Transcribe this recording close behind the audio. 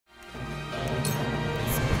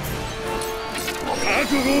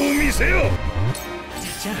悟を見せよ。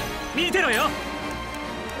じゃあ見てろよ。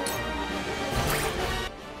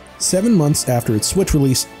 7 months after its Switch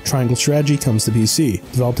release, Triangle Strategy comes to PC.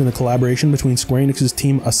 Developed in a collaboration between Square Enix's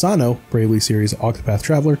team Asano, Bravely Series Octopath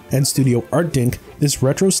Traveler, and studio ArtDink, this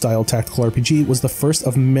retro-style tactical RPG was the first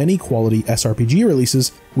of many quality SRPG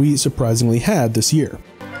releases we surprisingly had this year.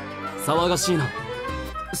 騒がしいな。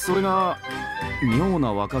それが妙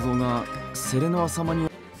な若造がセレノア様に。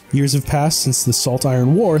 Years have passed since the Salt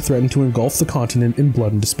Iron War threatened to engulf the continent in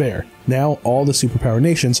blood and despair. Now, all the superpower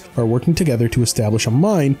nations are working together to establish a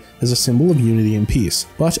mine as a symbol of unity and peace.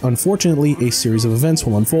 But unfortunately, a series of events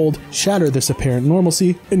will unfold, shatter this apparent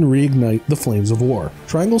normalcy, and reignite the flames of war.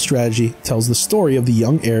 Triangle Strategy tells the story of the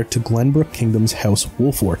young heir to Glenbrook Kingdom's House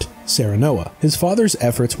Wolfort, Serenoa. His father's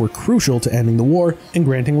efforts were crucial to ending the war and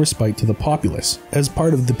granting respite to the populace. As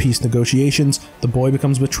part of the peace negotiations, the boy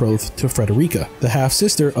becomes betrothed to Frederica, the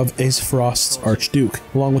half-sister of Aesfrost's Archduke.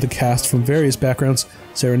 Along with a cast from various backgrounds,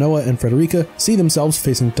 Serenoa and Frederica see themselves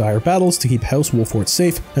facing dire battles to keep House Wolfort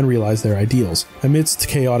safe and realize their ideals. Amidst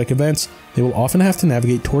chaotic events, they will often have to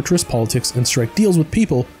navigate torturous politics and strike deals with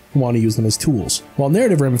people who want to use them as tools. While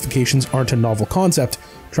narrative ramifications aren't a novel concept,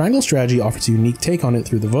 Triangle Strategy offers a unique take on it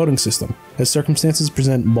through the voting system. As circumstances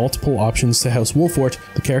present multiple options to House Wolfort,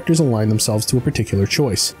 the characters align themselves to a particular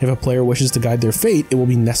choice. If a player wishes to guide their fate, it will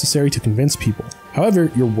be necessary to convince people.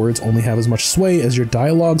 However, your words only have as much sway as your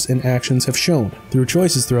dialogues and actions have shown. Through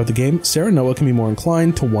choices throughout the game, Serenoa can be more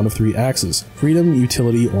inclined to one of 3 axes: freedom,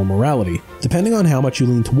 utility, or morality. Depending on how much you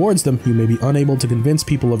lean towards them, you may be unable to convince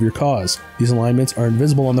people of your cause. These alignments are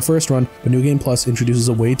invisible on the first run, but New Game Plus introduces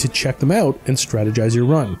a way to check them out and strategize your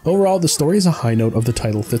run. Overall, the story is a high note of the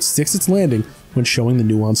title that sticks its landing when showing the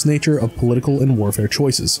nuanced nature of political and warfare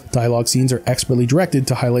choices. Dialogue scenes are expertly directed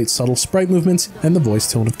to highlight subtle sprite movements and the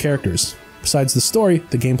voice tone of characters. Besides the story,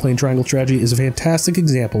 the gameplay in Triangle Strategy is a fantastic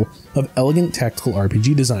example of elegant tactical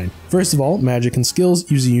RPG design. First of all, magic and skills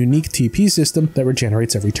use a unique TP system that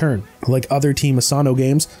regenerates every turn. Like other Team Asano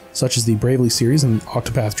games, such as the Bravely series and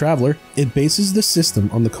Octopath Traveler, it bases the system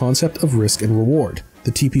on the concept of risk and reward.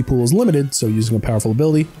 The TP pool is limited, so using a powerful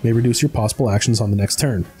ability may reduce your possible actions on the next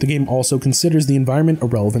turn. The game also considers the environment a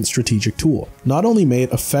relevant strategic tool. Not only may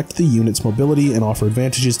it affect the unit's mobility and offer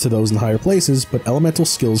advantages to those in higher places, but elemental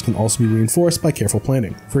skills can also be reinforced by careful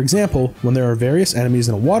planning. For example, when there are various enemies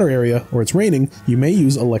in a water area or it's raining, you may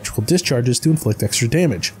use electrical discharges to inflict extra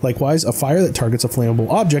damage. Likewise, a fire that targets a flammable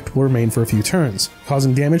object will remain for a few turns,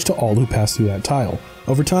 causing damage to all who pass through that tile.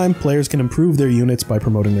 Over time, players can improve their units by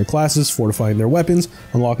promoting their classes, fortifying their weapons,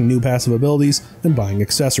 unlocking new passive abilities, and buying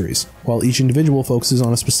accessories. While each individual focuses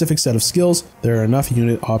on a specific set of skills, there are enough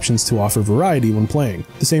unit options to offer variety when playing.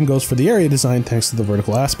 The same goes for the area design thanks to the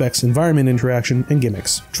vertical aspects, environment interaction, and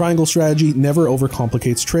gimmicks. Triangle Strategy never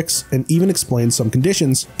overcomplicates tricks and even explains some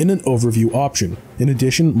conditions in an overview option. In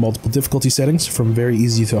addition, multiple difficulty settings, from very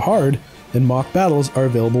easy to hard, and mock battles are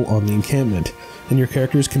available on the encampment, and your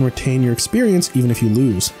characters can retain your experience even if you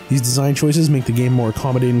lose. These design choices make the game more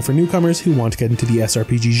accommodating for newcomers who want to get into the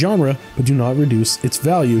SRPG genre, but do not reduce its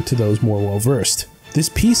value to those more well-versed. This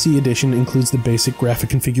PC edition includes the basic graphic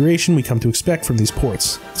configuration we come to expect from these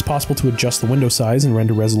ports. It's possible to adjust the window size and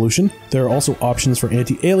render resolution. There are also options for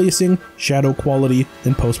anti-aliasing, shadow quality,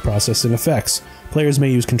 and post-processing effects. Players may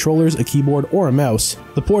use controllers, a keyboard, or a mouse.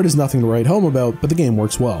 The port is nothing to write home about, but the game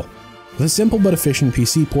works well. With a simple but efficient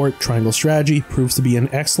PC port, Triangle Strategy proves to be an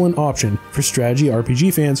excellent option for strategy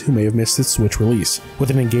RPG fans who may have missed its Switch release. With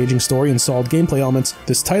an engaging story and solid gameplay elements,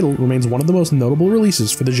 this title remains one of the most notable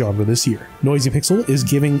releases for the genre this year. Noisy Pixel is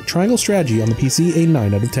giving Triangle Strategy on the PC a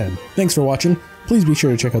 9 out of 10. Thanks for watching. Please be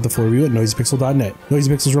sure to check out the full review at noisypixel.net.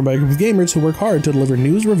 Noisy Pixel is run by a group of gamers who work hard to deliver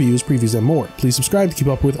news, reviews, previews, and more. Please subscribe to keep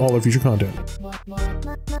up with all our future content.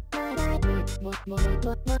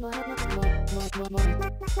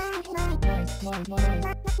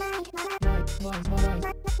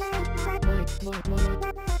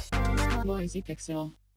 Noisy Pixel.